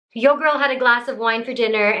Yo girl had a glass of wine for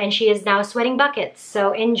dinner and she is now sweating buckets.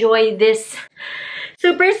 So enjoy this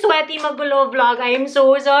super sweaty magulo vlog. I am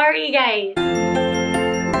so sorry, guys.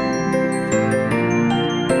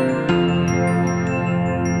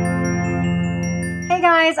 Hey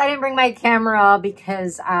guys, I didn't bring my camera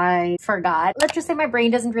because I forgot. Let's just say my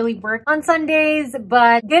brain doesn't really work on Sundays,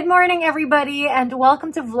 but good morning everybody and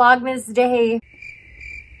welcome to Vlogmas Day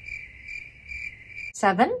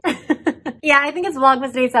 7? Yeah, I think it's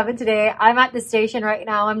Vlogmas Day 7 today. I'm at the station right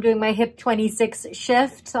now. I'm doing my HIP 26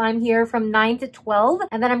 shift. So I'm here from 9 to 12.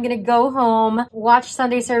 And then I'm gonna go home, watch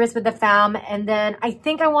Sunday service with the fam. And then I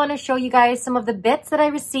think I wanna show you guys some of the bits that I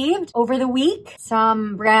received over the week.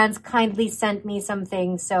 Some brands kindly sent me some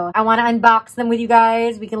things. So I wanna unbox them with you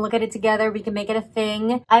guys. We can look at it together. We can make it a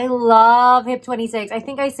thing. I love HIP 26. I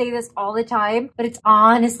think I say this all the time, but it's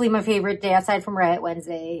honestly my favorite day aside from Riot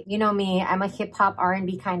Wednesday. You know me, I'm a hip hop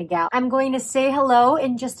R&B kind of gal. I'm going to say hello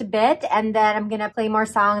in just a bit and then I'm gonna play more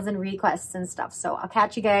songs and requests and stuff. So I'll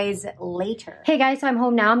catch you guys later. Hey guys, so I'm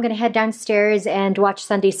home now. I'm gonna head downstairs and watch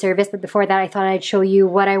Sunday service. But before that, I thought I'd show you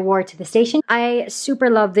what I wore to the station. I super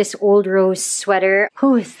love this Old Rose sweater.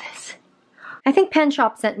 Who is this? I think Pen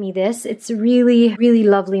Shop sent me this. It's really, really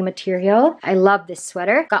lovely material. I love this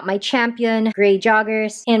sweater. Got my Champion gray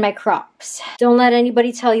joggers and my Crocs. Don't let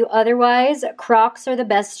anybody tell you otherwise. Crocs are the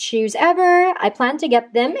best shoes ever. I plan to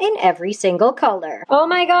get them in every single color. Oh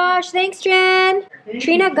my gosh, thanks Jen.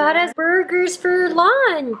 Trina got us burgers for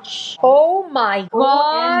lunch. Oh my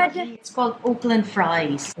god. OMG. It's called Oakland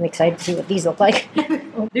fries. I'm excited to see what these look like.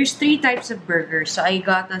 There's 3 types of burgers, so I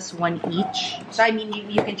got us 1 each. So I mean,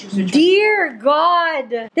 you can choose which one. Dear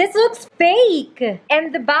God, this looks fake.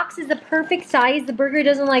 And the box is the perfect size. The burger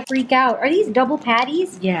doesn't like freak out. Are these double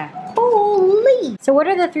patties? Yeah. Holy. So what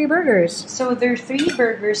are the 3 burgers? So their 3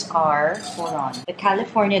 burgers are, hold on, the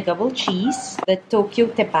California double cheese, the Tokyo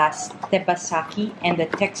tebasaki, and the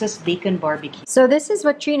Texas bacon barbecue. So this is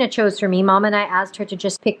what Trina chose for me. Mom and I asked her to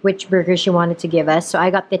just pick which burger she wanted to give us. So I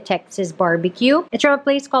got the Texas barbecue. It's from a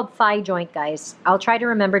place called Thigh Joint, guys. I'll try to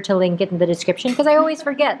remember to link it in the description because I always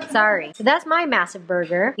forget. Sorry. So that's my massive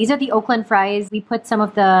burger. These are the Oakland fries. We put some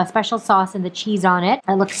of the special sauce and the cheese on it.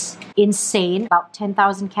 It looks insane. About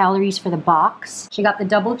 10,000 calories for the box. She got the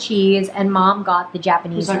double cheese and Mom got the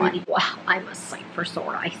Japanese one. Wow, I'm a sight for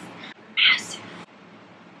sore eyes. Massive.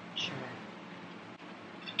 Sure.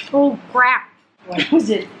 Oh crap. What was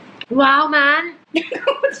it? Wow, man.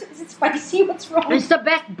 Is it spicy? What's wrong? It's the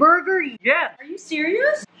best burger yet. Are you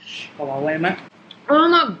serious? Oh, wait a minute. Oh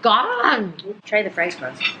my god. Try the fries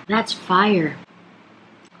first. That's fire.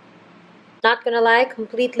 Not gonna lie,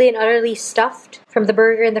 completely and utterly stuffed from the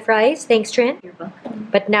burger and the fries. Thanks, Trent. You're welcome.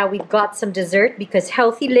 But now we've got some dessert because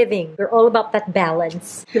healthy living. We're all about that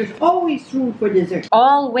balance. There's always room for dessert.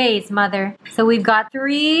 Always, mother. So we've got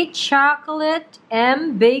 3 chocolate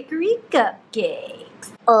and bakery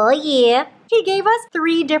cupcakes. Oh yeah. He gave us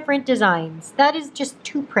 3 different designs. That is just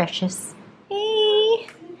too precious. Hey.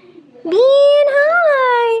 Bean,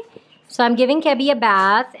 hi. So I'm giving Kebby a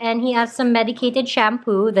bath and he has some medicated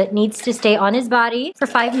shampoo that needs to stay on his body for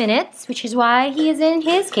 5 minutes, which is why he is in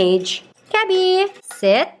his cage. Kebby,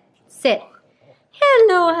 sit, sit.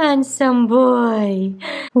 Hello, handsome boy.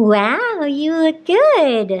 Wow, you look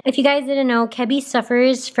good. If you guys didn't know, Kebby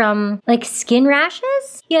suffers from like skin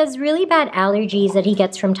rashes. He has really bad allergies that he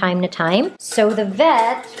gets from time to time. So the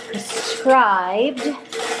vet prescribed...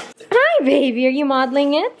 Hi, baby. Are you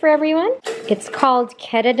modeling it for everyone? It's called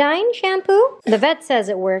Ketadine shampoo. The vet says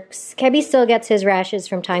it works. Kebby still gets his rashes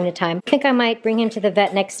from time to time. I think I might bring him to the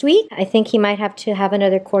vet next week. I think he might have to have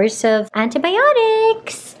another course of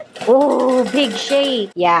antibiotics. Oh, big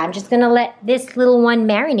shake. Yeah, I'm just gonna let this little one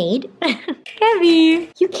marinate. Kebby,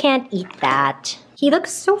 you can't eat that. He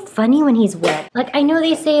looks so funny when he's wet. Like, I know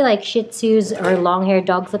they say, like, Shih Tzus or long-haired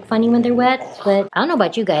dogs look funny when they're wet, but I don't know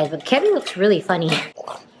about you guys, but Kebby looks really funny.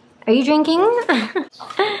 Are you drinking?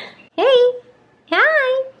 Hey!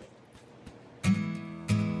 Hi!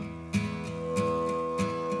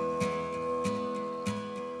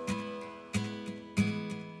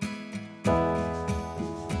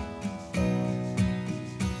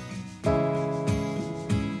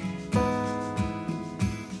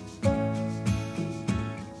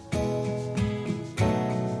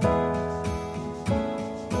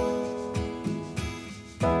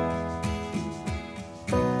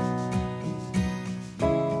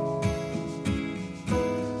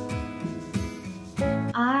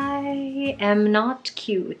 am not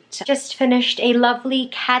cute. Just finished a lovely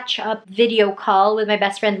catch-up video call with my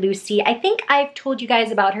best friend Lucy. I think I've told you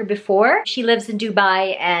guys about her before. She lives in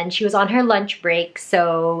Dubai and she was on her lunch break,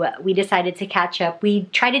 so we decided to catch up. We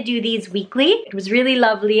try to do these weekly. It was really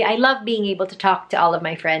lovely. I love being able to talk to all of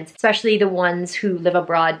my friends, especially the ones who live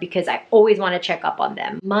abroad, because I always want to check up on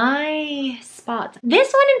them. My spots.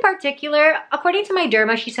 This one in particular, according to my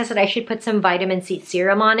derma, she says that I should put some vitamin C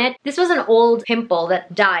serum on it. This was an old pimple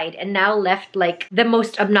that died and now left like the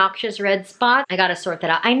most obnoxious red spot. I gotta sort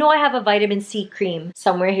that out. I know I have a vitamin C cream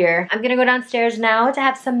somewhere here. I'm gonna go downstairs now to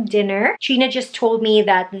have some dinner. Trina just told me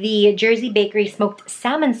that the Jersey Bakery smoked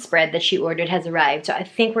salmon spread that she ordered has arrived, so I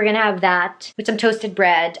think we're gonna have that with some toasted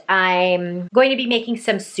bread. I'm going to be making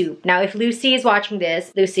some soup. Now, if Lucy is watching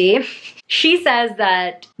this, Lucy, she says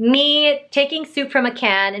that me taking soup from a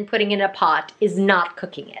can and putting it in a pot is not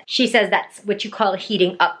cooking it. She says that's what you call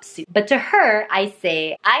heating up soup. But to her, I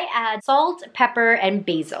say I add salt, pepper, and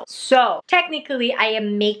basil. So technically, I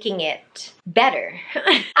am making it better.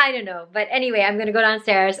 I don't know. But anyway, I'm gonna go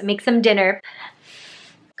downstairs and make some dinner.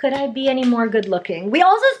 Could I be any more good looking? We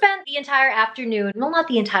also spent the entire afternoon, well, not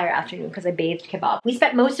the entire afternoon because I bathed kebab. We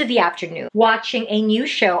spent most of the afternoon watching a new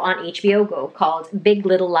show on HBO Go called Big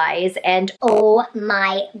Little Lies, and oh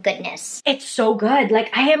my goodness, it's so good. Like,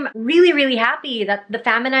 I am really, really happy that the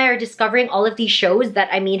fam and I are discovering all of these shows that,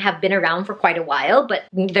 I mean, have been around for quite a while, but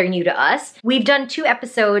they're new to us. We've done 2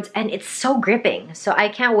 episodes and it's so gripping. So I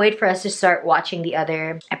can't wait for us to start watching the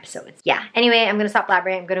other episodes. Yeah, anyway, I'm gonna stop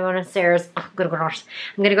blabbering. I'm gonna go downstairs. I'm gonna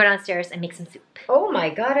go downstairs and make some soup. Oh my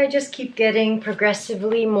god, I just keep getting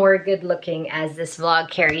progressively more good looking as this vlog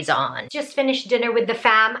carries on. Just finished dinner with the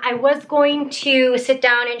fam. I was going to sit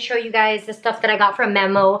down and show you guys the stuff that I got from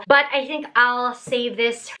Memo, but I think I'll save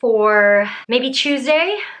this for maybe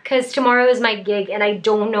Tuesday, because tomorrow is my gig and I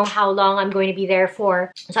don't know how long I'm going to be there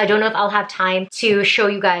for. So I don't know if I'll have time to show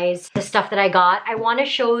you guys the stuff that I got. I want to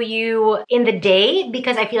show you in the day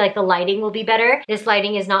because I feel like the lighting will be better. This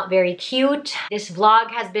lighting is not very cute. This vlog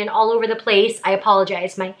has been all over the place. I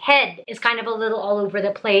apologize. My head is kind of a little all over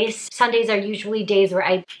the place. Sundays are usually days where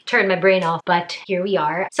I turn my brain off, but here we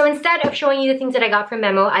are. So instead of showing you the things that I got from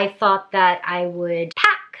Memo, I thought that I would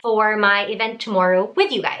pack for my event tomorrow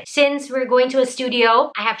with you guys. Since we're going to a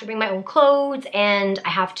studio, I have to bring my own clothes and I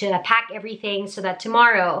have to pack everything so that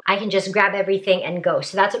tomorrow I can just grab everything and go.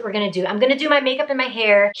 So that's what we're gonna do. I'm gonna do my makeup and my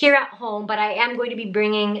hair here at home, but I am going to be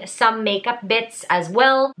bringing some makeup bits as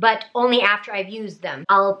well, but only after I've used them.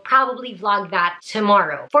 I'll probably vlog that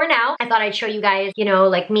tomorrow. For now, I thought I'd show you guys, you know,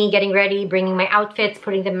 like me getting ready, bringing my outfits,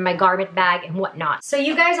 putting them in my garment bag and whatnot. So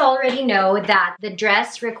you guys already know that the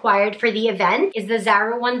dress required for the event is the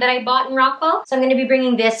Zara one that I bought in Rockwell. So I'm gonna be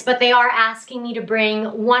bringing this, but they are asking me to bring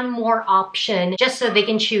one more option just so they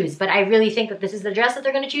can choose. But I really think that this is the dress that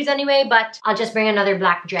they're gonna choose anyway, but I'll just bring another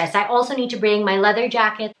black dress. I also need to bring my leather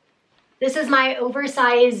jacket. This is my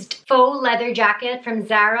oversized faux leather jacket from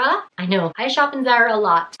Zara. I know, I shop in Zara a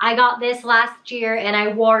lot. I got this last year and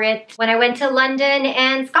I wore it when I went to London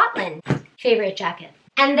and Scotland. Favorite jacket.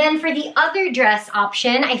 And then for the other dress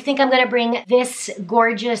option, I think I'm gonna bring this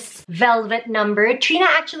gorgeous velvet number. Trina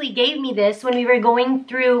actually gave me this when we were going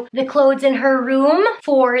through the clothes in her room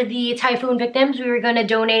for the typhoon victims. We were gonna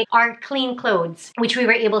donate our clean clothes, which we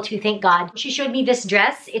were able to, thank God. She showed me this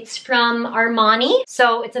dress. It's from Armani.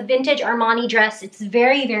 So it's a vintage Armani dress. It's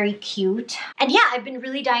very, very cute. And yeah, I've been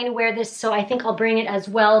really dying to wear this, so I think I'll bring it as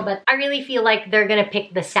well, but I really feel like they're gonna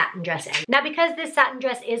pick the satin dress in. Now, because this satin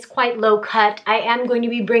dress is quite low cut, I am going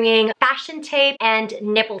to be bringing fashion tape and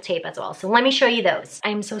nipple tape as well. So let me show you those.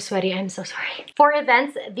 I'm so sweaty, I'm so sorry. For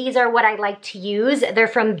events, these are what I like to use. They're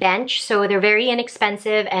from Bench, so they're very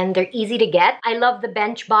inexpensive and they're easy to get. I love the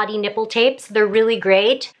Bench body nipple tapes. They're really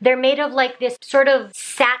great. They're made of like this sort of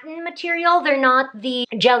satin material. They're not the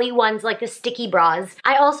jelly ones like the sticky bras.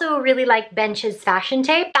 I also really like Bench's fashion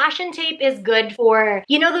tape. Fashion tape is good for,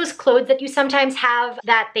 you know, those clothes that you sometimes have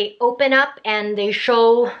that they open up and they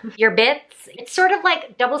show your bits. It's sort of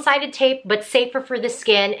like double-sided tape, but safer for the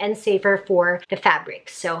skin and safer for the fabric.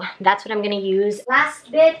 So that's what I'm gonna use.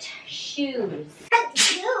 Last bit, shoes.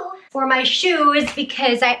 For my shoes,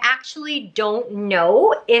 because I actually don't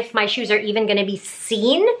know if my shoes are even gonna be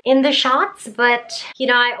seen in the shots, but you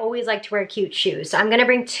know, I always like to wear cute shoes. So I'm gonna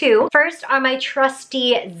bring 2. First are my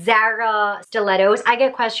trusty Zara stilettos. I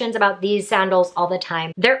get questions about these sandals all the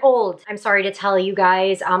time. They're old, I'm sorry to tell you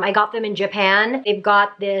guys. I got them in Japan. They've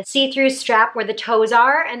got this see-through strap where the toes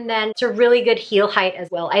are, and then it's a really good heel height as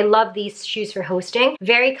well. I love these shoes for hosting.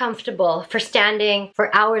 Very comfortable for standing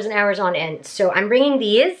for hours and hours on end. So I'm bringing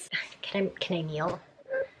these. Can I kneel?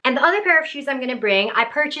 And And the other pair of shoes I'm gonna bring, I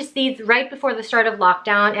purchased these right before the start of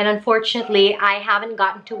lockdown, and unfortunately, I haven't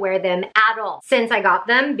gotten to wear them at all since I got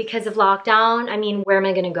them because of lockdown. I mean, where am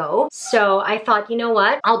I gonna go? So I thought, you know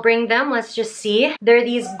what? I'll bring them. Let's just see. They're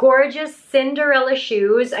these gorgeous Cinderella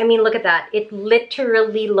shoes. I mean, look at that. It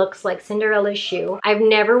literally looks like Cinderella's shoe. I've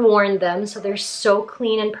never worn them, so they're so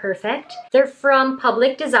clean and perfect. They're from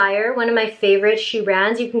Public Desire, one of my favorite shoe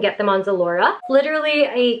brands. You can get them on Zalora. Literally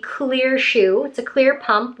a clear shoe. It's a clear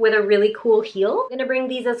pump with a really cool heel. I'm gonna bring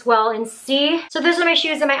these as well and see. So those are my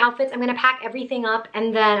shoes and my outfits. I'm gonna pack everything up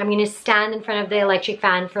and then I'm gonna stand in front of the electric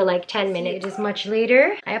fan for like 10 minutes. It is much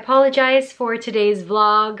later. I apologize for today's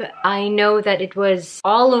vlog. I know that it was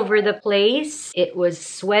all over the place. It was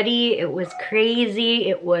sweaty. It was crazy.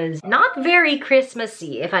 It was not very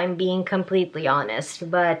Christmassy, if I'm being completely honest.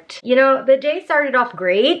 But, you know, the day started off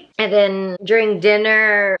great. And then during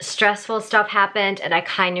dinner, stressful stuff happened and I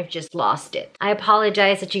kind of just lost it. I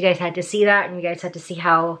apologize that you guys had to see that and you guys had to see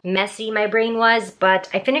how messy my brain was. But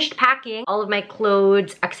I finished packing all of my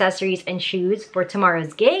clothes, accessories, and shoes for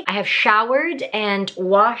tomorrow's gig. I have showered and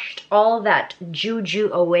washed all that juju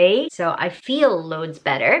away. So I feel loads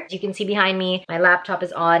better. As you can see behind me, my laptop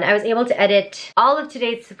is on. I was able to edit all of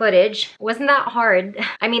today's footage. It wasn't that hard.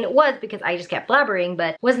 I mean, it was because I just kept blabbering,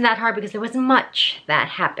 but it wasn't that hard because there wasn't much that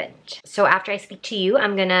happened. So after I speak to you,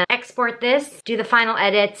 I'm gonna export this, do the final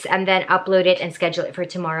edits, and then upload it and schedule it for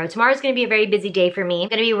tomorrow. Tomorrow's gonna be a very busy day for me. I'm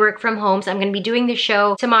gonna be work from home, so I'm gonna be doing the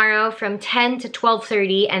show tomorrow from 10 to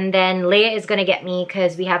 12:30, and then Leia is gonna get me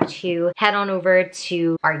because we have to head on over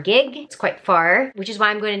to our gig. It's quite far, which is why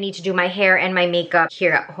I'm going to need to do my hair and my makeup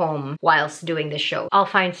here at home whilst doing the show. I'll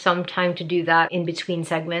find some time to do that in between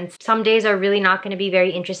segments. Some days are really not going to be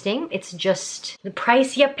very interesting. It's just the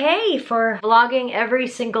price you pay for vlogging every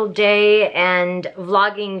single day and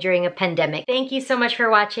vlogging during a pandemic. Thank you so much for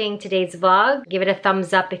watching today's vlog. Give it a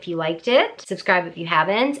thumbs up if you liked it. Subscribe if you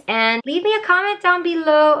haven't. And leave me a comment down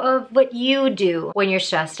below of what you do when you're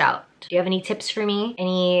stressed out. Do you have any tips for me?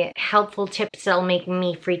 Any helpful tips that'll make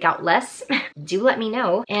me freak out less? Do let me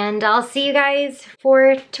know. And I'll see you guys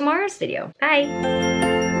for tomorrow's video. Bye!